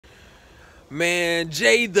Man,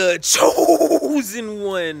 Jay the chosen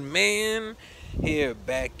one, man. Here,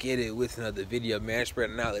 back at it with another video, man.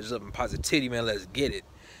 Spreading knowledge, love, and positivity, man. Let's get it.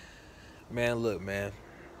 Man, look, man.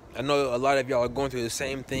 I know a lot of y'all are going through the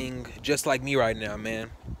same thing just like me right now, man.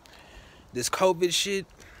 This COVID shit,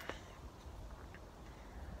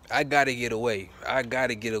 I gotta get away. I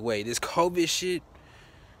gotta get away. This COVID shit,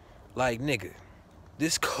 like, nigga,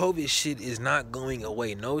 this COVID shit is not going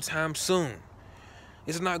away no time soon.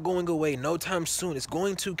 It's not going away no time soon. It's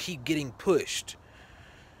going to keep getting pushed.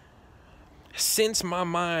 Since I've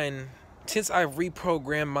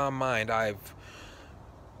reprogrammed my mind, I've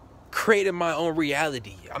created my own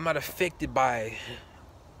reality. I'm not affected by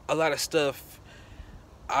a lot of stuff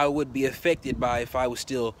I would be affected by if I was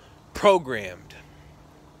still programmed.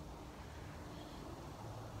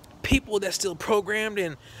 People that's still programmed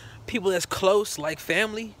and people that's close, like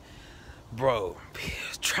family, bro,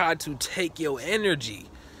 try to take your energy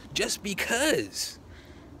just because.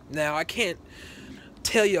 Now, I can't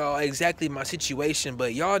tell y'all exactly my situation,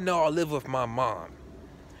 but y'all know I live with my mom.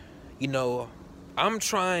 You know, I'm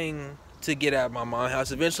trying to get out of my mom's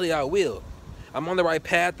house. Eventually, I will. I'm on the right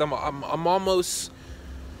path. I'm almost,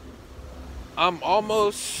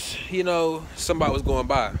 you know, somebody was going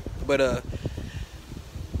by. But,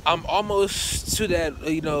 I'm almost to that,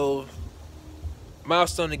 you know,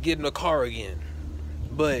 milestone to get in a car again.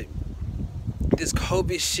 But this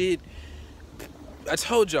COVID shit, I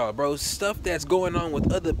told y'all, bro, stuff that's going on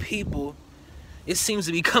with other people, it seems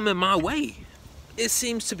to be coming my way. It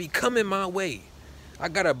seems to be coming my way. I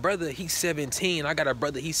got a brother, he's 17. I got a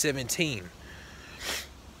brother, he's 17.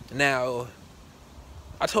 Now,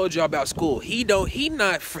 I told y'all about school.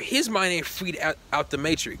 His mind ain't freed out the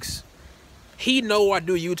matrix. He know I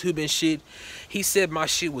do YouTube and shit. He said my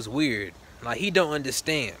shit was weird. Like, he don't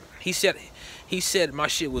understand. He said my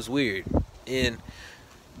shit was weird. And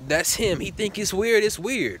that's him. He think it's weird. It's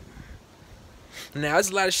weird. Now,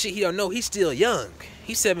 there's a lot of shit he don't know. He's still young.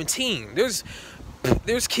 He's 17. There's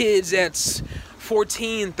kids that's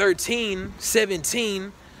 14, 13,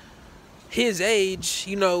 17. His age,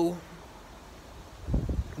 you know,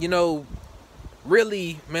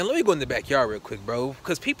 really, man, let me go in the backyard real quick, bro.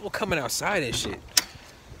 Because people coming outside and shit.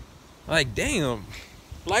 Like, damn.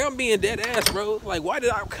 Like, I'm being dead ass, bro. Like, why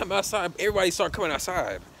did I come outside? Everybody start coming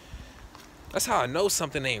outside. That's how I know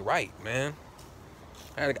something ain't right, man.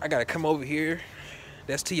 I gotta come over here.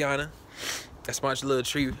 That's Tiana. That's my little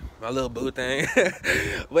tree, my little boo thing.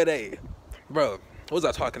 But, hey, bro, what was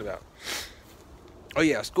I talking about? Oh,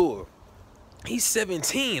 yeah, school. He's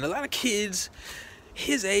 17. A lot of kids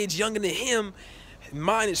his age, younger than him,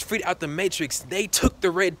 mind is freed out the matrix. They took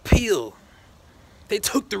the red pill. They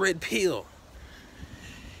took the red pill.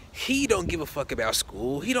 He don't give a fuck about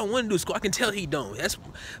school. He don't want to do school. I can tell he don't. That's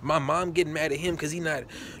my mom getting mad at him because he not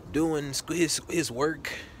doing his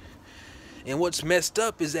work. And what's messed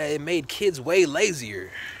up is that it made kids way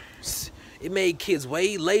lazier. It made kids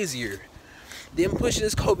way lazier. Them pushing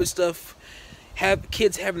this COVID stuff, have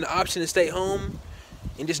kids having the option to stay home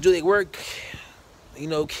and just do their work. You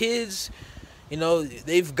know, kids, you know,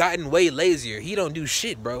 they've gotten way lazier. He don't do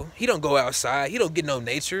shit, bro. He don't go outside. He don't get no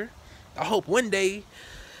nature. I hope one day,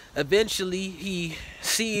 eventually, he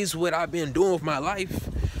sees what I've been doing with my life.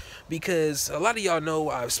 Because a lot of y'all know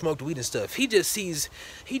I've smoked weed and stuff. He just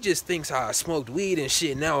thinks I smoked weed and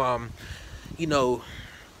shit. Now I'm, you know,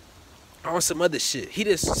 on some other shit. He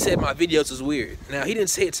just said my videos was weird. Now, he didn't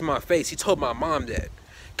say it to my face. He told my mom that.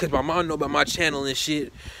 Because my mom know about my channel and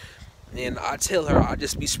shit. And I tell her I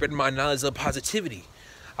just be spreading my knowledge of positivity.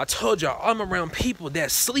 I told y'all I'm around people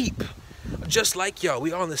that sleep just like y'all.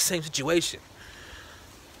 We all in the same situation.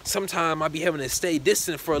 Sometimes I be having to stay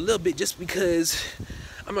distant for a little bit just because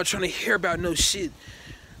I'm not trying to hear about no shit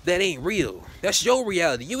that ain't real. That's your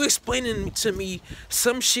reality. You explaining to me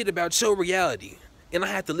some shit about your reality, and I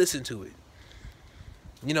have to listen to it.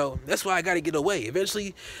 You know, that's why I gotta get away.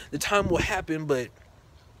 Eventually, the time will happen, but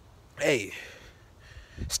hey,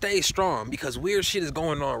 stay strong because weird shit is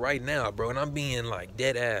going on right now, bro. And I'm being like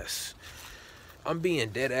dead ass. I'm being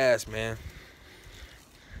dead ass, man.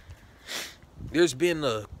 There's been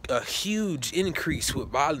a huge increase with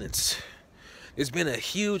violence. There's been a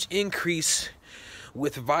huge increase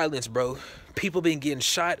with violence, bro. People been getting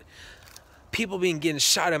shot. People been getting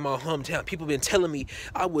shot in my hometown. People been telling me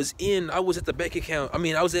I was at the bank account. I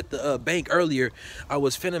mean, I was at the bank earlier. I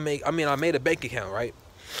made a bank account, right?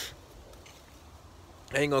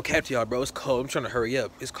 I ain't gonna cap to y'all, bro. It's cold. I'm trying to hurry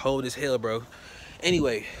up. It's cold as hell, bro.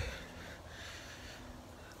 Anyway,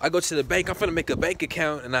 I go to the bank. I'm finna make a bank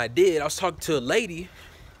account, and I did. I was talking to a lady.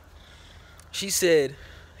 She said,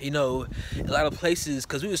 You know, a lot of places,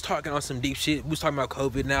 because we was talking on some deep shit. We was talking about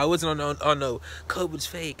COVID. Now, it wasn't on no COVID's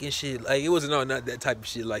fake and shit. Like, it wasn't on that type of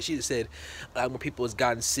shit. Like, she just said a lot more people has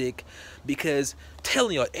gotten sick. Because,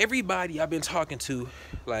 telling y'all, everybody I've been talking to,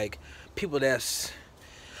 like, people that's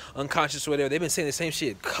unconscious or whatever, they've been saying the same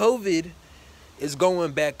shit. COVID is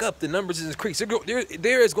going back up. The numbers is increased.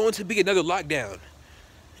 There is going to be another lockdown.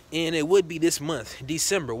 And it would be this month,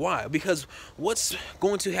 December. Why? Because what's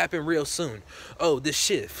going to happen real soon? Oh, the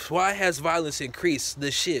shift. Why has violence increased?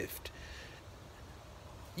 The shift.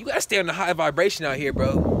 You gotta stay on the high vibration out here,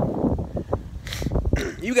 bro.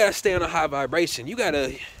 You gotta stay on a high vibration. You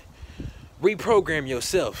gotta reprogram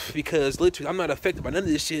yourself. Because literally, I'm not affected by none of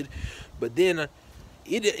this shit. But then,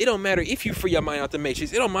 it don't matter if you free your mind out the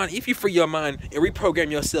matrix. It don't matter if you free your mind and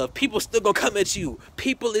reprogram yourself. People still gonna come at you.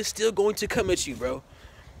 People is still going to come at you, bro.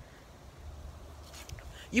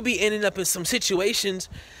 You be ending up in some situations.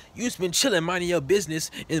 You just been chilling, minding your business,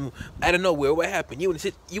 and out of nowhere, what happened? You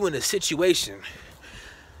in a situation.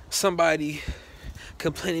 Somebody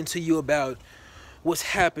complaining to you about what's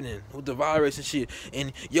happening with the virus and shit,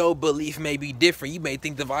 and your belief may be different. You may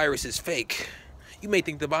think the virus is fake. You may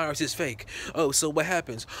think the virus is fake. Oh, so what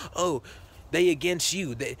happens? Oh, they against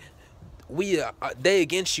you. They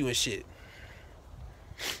against you and shit.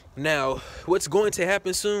 Now, what's going to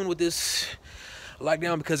happen soon with this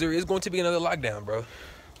lockdown, because there is going to be another lockdown, bro.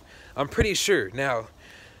 I'm pretty sure. Now,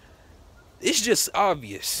 it's just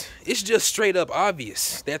obvious. It's just straight up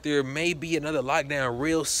obvious that there may be another lockdown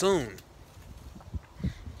real soon.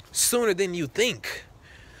 Sooner than you think.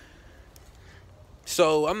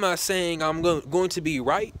 So, I'm not saying I'm going to be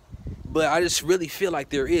right, but I just really feel like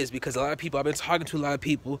there is, because a lot of people, I've been talking to a lot of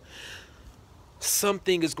people,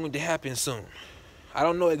 something is going to happen soon. I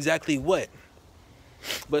don't know exactly what.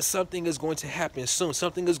 But something is going to happen soon.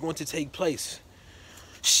 Something is going to take place.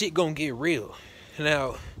 Shit gonna get real.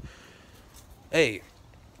 Now, hey,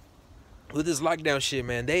 with this lockdown shit,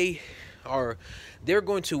 man, they're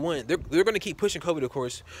going to keep pushing COVID, of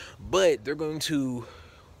course, but they're going to,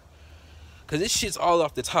 because this shit's all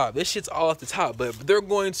off the top. But they're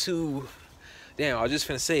going to, damn, I was just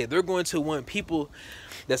finna say it. They're going to want people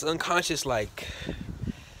that's unconscious, like,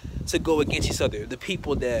 to go against each other. The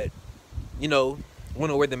people that, you know, want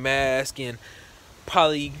to wear the mask and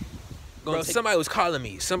probably somebody was calling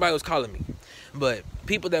me, but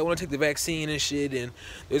people that want to take the vaccine and shit, and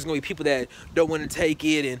there's gonna be people that don't want to take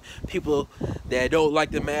it, and people that don't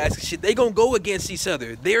like the mask and shit. They gonna go against each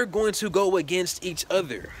other. They're going to go against each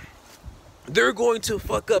other. They're going to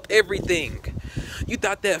fuck up everything. You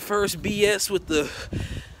thought that first BS with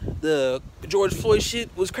the George Floyd shit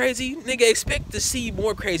was crazy? Nigga, expect to see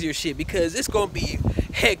more crazier shit, because it's gonna be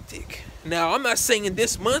hectic. Now, I'm not saying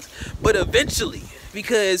this month, but eventually,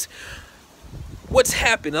 because what's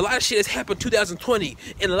happened, a lot of shit has happened 2020,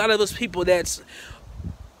 and a lot of those people that's,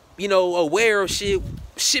 you know, aware of shit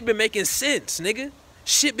been making sense, nigga.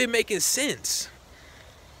 Shit been making sense.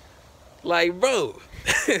 Like, bro,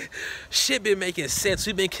 shit been making sense.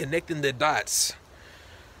 We've been connecting the dots.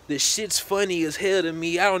 This shit's funny as hell to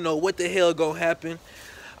me. I don't know what the hell gonna happen.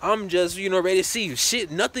 I'm just, you know, ready to see.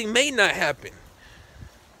 Shit, nothing may not happen.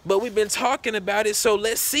 But we've been talking about it, so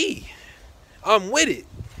let's see. I'm with it.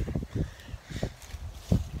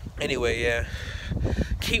 Anyway, yeah.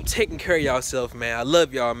 Keep taking care of yourself, man. I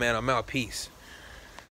love y'all, man. I'm out. Peace.